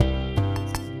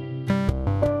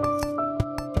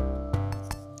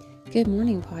Good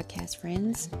morning, podcast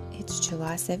friends. It's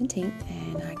July 17th,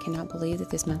 and I cannot believe that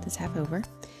this month is half over.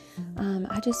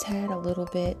 I just had a little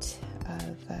bit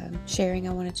of sharing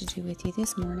I wanted to do with you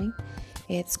this morning.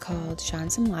 It's called Shine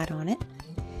Some Light on It,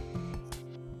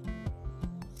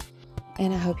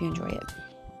 and I hope you enjoy it.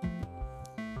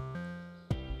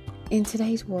 In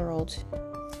today's world,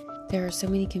 there are so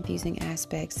many confusing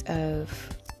aspects of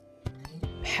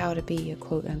how to be a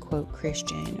quote-unquote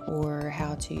Christian or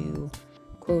how to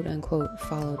quote-unquote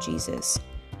follow Jesus.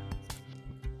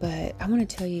 But I want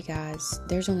to tell you guys,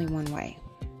 there's only one way.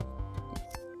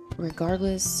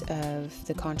 Regardless of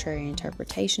the contrary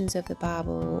interpretations of the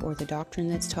Bible or the doctrine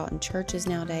that's taught in churches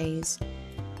nowadays,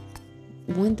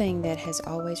 one thing that has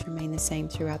always remained the same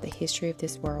throughout the history of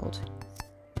this world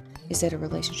is that a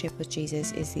relationship with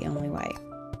Jesus is the only way.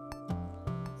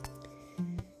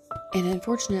 And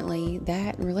unfortunately,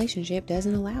 that relationship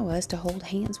doesn't allow us to hold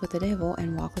hands with the devil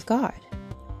and walk with God.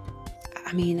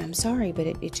 I mean, I'm sorry, but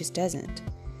it just doesn't.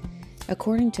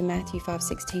 According to Matthew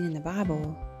 5:16 in the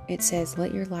Bible, it says,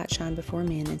 "Let your light shine before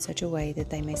men in such a way that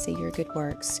they may see your good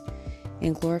works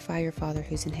and glorify your Father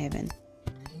who's in heaven."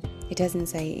 It doesn't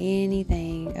say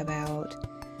anything about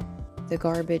the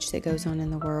garbage that goes on in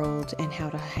the world and how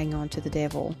to hang on to the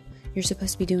devil. You're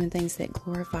supposed to be doing things that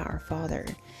glorify our Father.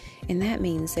 And that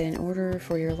means that in order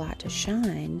for your light to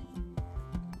shine,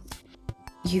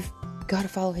 you've got to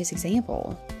follow His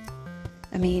example.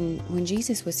 I mean, when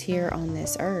Jesus was here on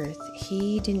this earth,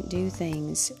 He didn't do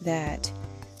things that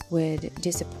would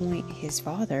disappoint His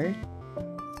Father.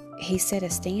 He set a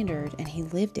standard and He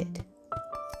lived it.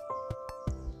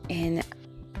 And,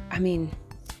 I mean,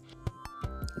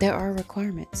 there are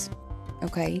requirements,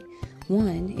 okay?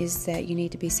 One is that you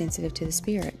need to be sensitive to the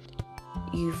Spirit.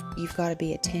 You've got to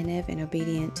be attentive and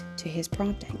obedient to His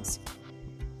promptings.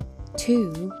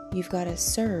 2, you've got to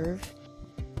serve.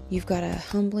 You've got to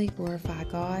humbly glorify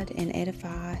God and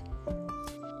edify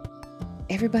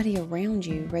everybody around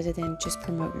you rather than just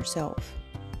promote yourself.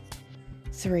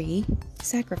 3,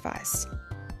 sacrifice.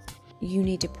 You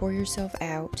need to pour yourself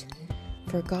out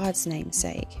for God's name's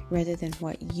sake rather than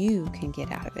what you can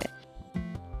get out of it.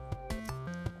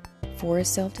 4 is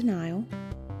self-denial.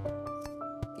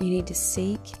 You need to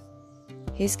seek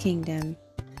His kingdom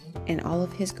and all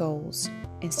of His goals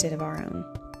instead of our own.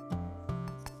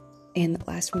 And the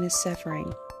last one is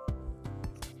suffering.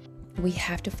 We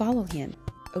have to follow Him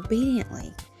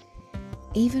obediently,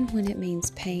 even when it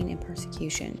means pain and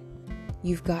persecution.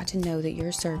 You've got to know that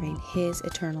you're serving His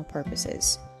eternal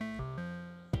purposes.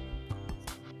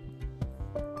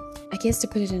 I guess to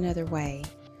put it another way,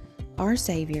 our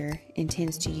Savior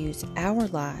intends to use our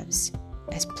lives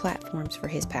as platforms for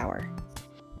His power.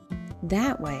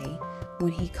 That way,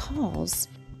 when He calls,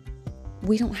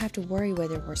 we don't have to worry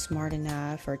whether we're smart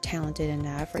enough or talented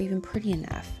enough or even pretty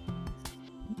enough.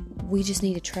 We just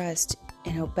need to trust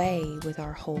and obey with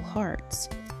our whole hearts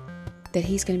that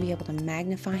He's going to be able to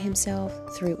magnify Himself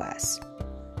through us.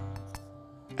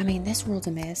 I mean, this world's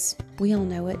a mess. We all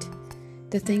know it.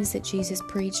 The things that Jesus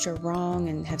preached are wrong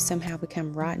and have somehow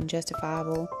become right and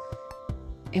justifiable.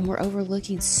 And we're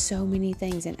overlooking so many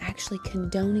things and actually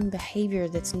condoning behavior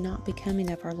that's not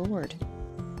becoming of our Lord.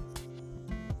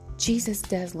 Jesus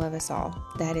does love us all.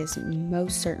 That is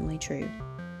most certainly true.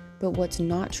 But what's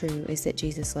not true is that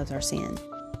Jesus loves our sin.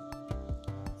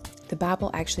 The Bible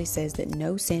actually says that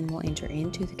no sin will enter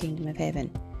into the kingdom of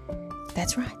heaven.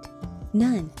 That's right.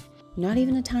 None. Not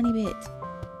even a tiny bit.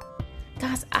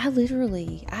 Guys, I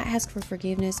ask for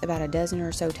forgiveness about a dozen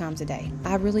or so times a day.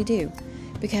 I really do.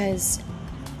 Because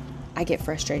I get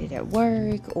frustrated at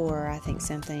work, or I think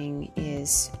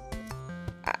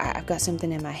I've got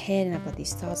something in my head and I've got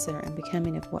these thoughts that are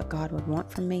unbecoming of what God would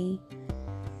want from me.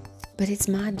 But it's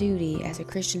my duty as a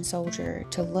Christian soldier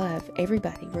to love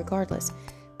everybody regardless.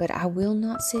 But I will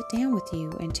not sit down with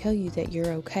you and tell you that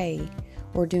you're okay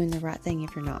or doing the right thing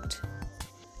if you're not.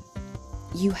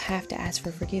 You have to ask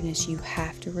for forgiveness. You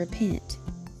have to repent.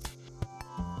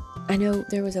 I know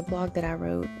there was a blog that I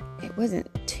wrote, it wasn't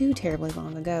too terribly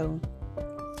long ago,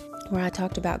 where I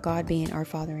talked about God being our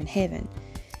Father in heaven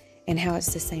and how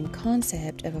it's the same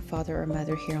concept of a father or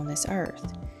mother here on this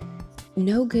earth.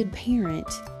 No good parent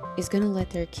is going to let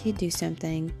their kid do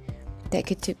something that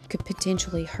could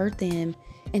potentially hurt them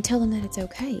and tell them that it's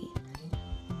okay.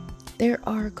 There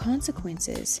are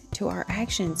consequences to our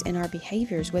actions and our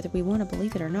behaviors, whether we want to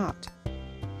believe it or not.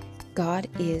 God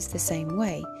is the same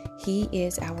way. He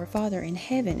is our Father in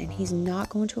heaven, and He's not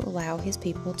going to allow His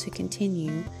people to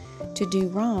continue to do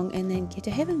wrong and then get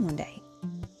to heaven one day.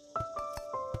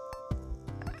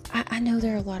 I know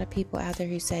there are a lot of people out there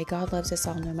who say God loves us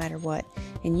all no matter what,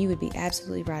 and you would be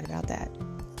absolutely right about that.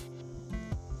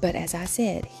 But as I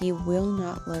said, He will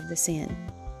not love the sin.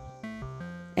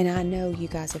 And I know you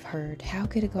guys have heard, how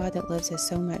could a God that loves us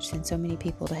so much send so many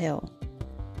people to hell?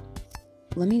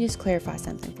 Let me just clarify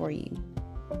something for you.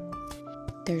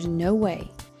 There's no way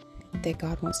that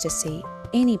God wants to see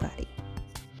anybody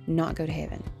not go to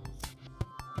heaven.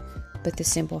 But the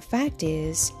simple fact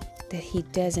is that He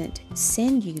doesn't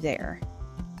send you there.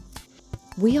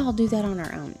 We all do that on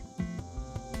our own.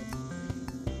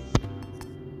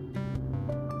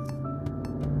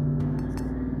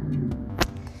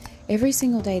 Every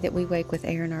single day that we wake with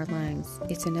air in our lungs,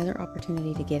 it's another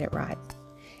opportunity to get it right.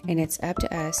 And it's up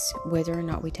to us whether or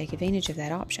not we take advantage of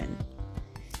that option.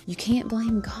 You can't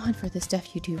blame God for the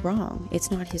stuff you do wrong. It's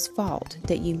not His fault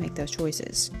that you make those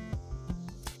choices.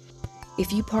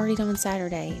 If you partied on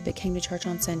Saturday but came to church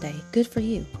on Sunday, good for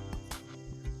you.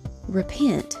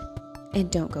 Repent and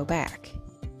don't go back.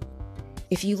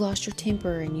 If you lost your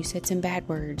temper and you said some bad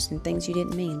words and things you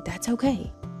didn't mean, that's okay.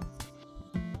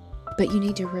 But you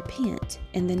need to repent,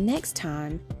 and the next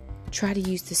time, try to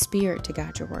use the Spirit to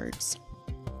guide your words.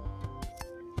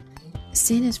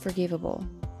 Sin is forgivable,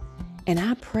 and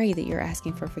I pray that you're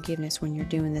asking for forgiveness when you're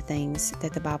doing the things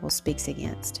that the Bible speaks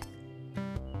against.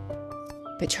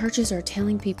 But churches are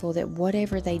telling people that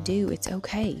whatever they do, it's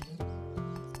okay.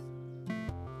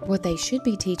 What they should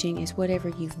be teaching is whatever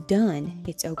you've done,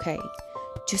 it's okay.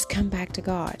 Just come back to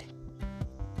God.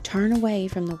 Turn away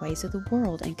from the ways of the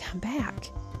world and come back.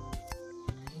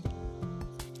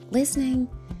 Listening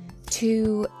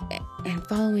to and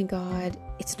following God,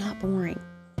 it's not boring.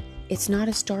 It's not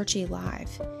a starchy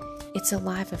life. It's a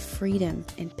life of freedom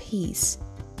and peace.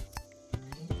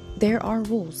 There are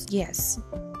rules, yes,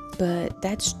 but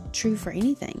that's true for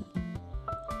anything.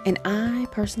 And I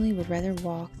personally would rather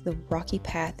walk the rocky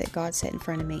path that God set in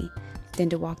front of me than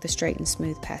to walk the straight and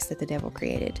smooth path that the devil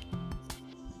created.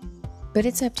 But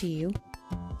it's up to you.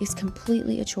 It's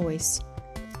completely a choice.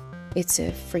 It's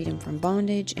a freedom from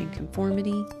bondage and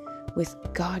conformity. With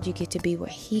God, you get to be what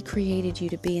He created you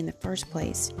to be in the first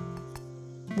place.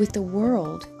 With the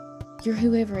world, you're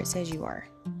whoever it says you are.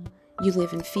 You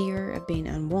live in fear of being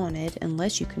unwanted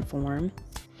unless you conform.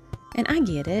 And I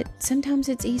get it. Sometimes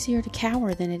it's easier to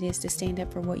cower than it is to stand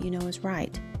up for what you know is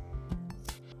right.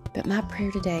 But my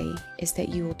prayer today is that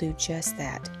you will do just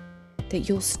that. That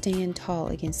you'll stand tall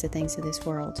against the things of this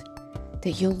world.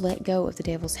 That you'll let go of the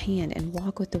devil's hand and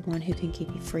walk with the one who can give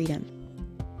you freedom.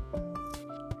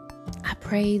 I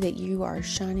pray that you are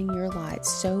shining your light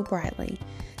so brightly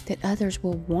that others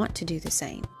will want to do the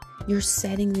same. You're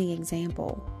setting the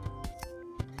example.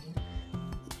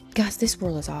 Guys, this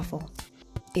world is awful.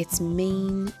 It's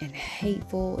mean and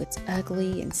hateful. It's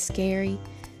ugly and scary.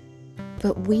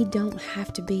 But we don't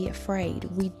have to be afraid.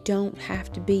 We don't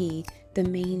have to be the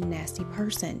mean, nasty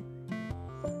person.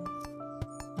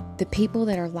 The people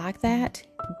that are like that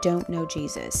don't know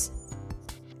Jesus.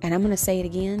 And I'm going to say it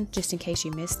again, just in case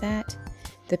you missed that.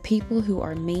 The people who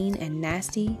are mean and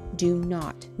nasty do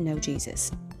not know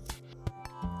Jesus.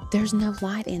 There's no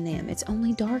light in them. It's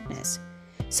only darkness.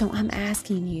 So I'm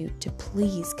asking you to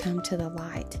please come to the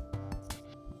light.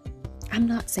 I'm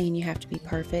not saying you have to be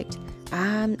perfect.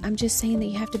 I'm just saying that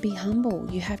you have to be humble.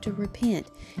 You have to repent.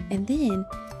 And then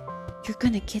you're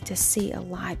going to get to see a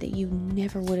light that you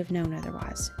never would have known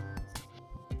otherwise.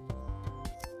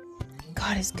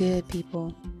 God is good,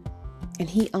 people, and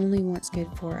He only wants good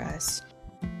for us.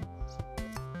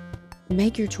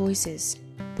 Make your choices,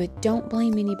 but don't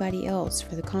blame anybody else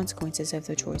for the consequences of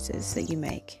the choices that you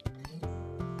make.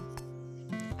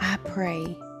 I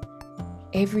pray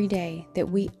every day that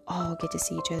we all get to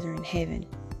see each other in heaven,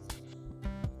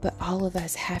 but all of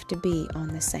us have to be on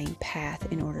the same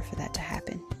path in order for that to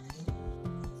happen.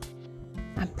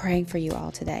 I'm praying for you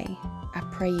all today. I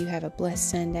pray you have a blessed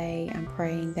Sunday. I'm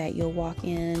praying that you'll walk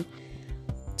in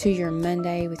to your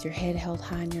Monday with your head held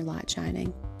high and your light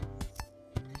shining.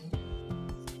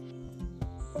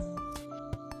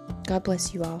 God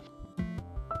bless you all.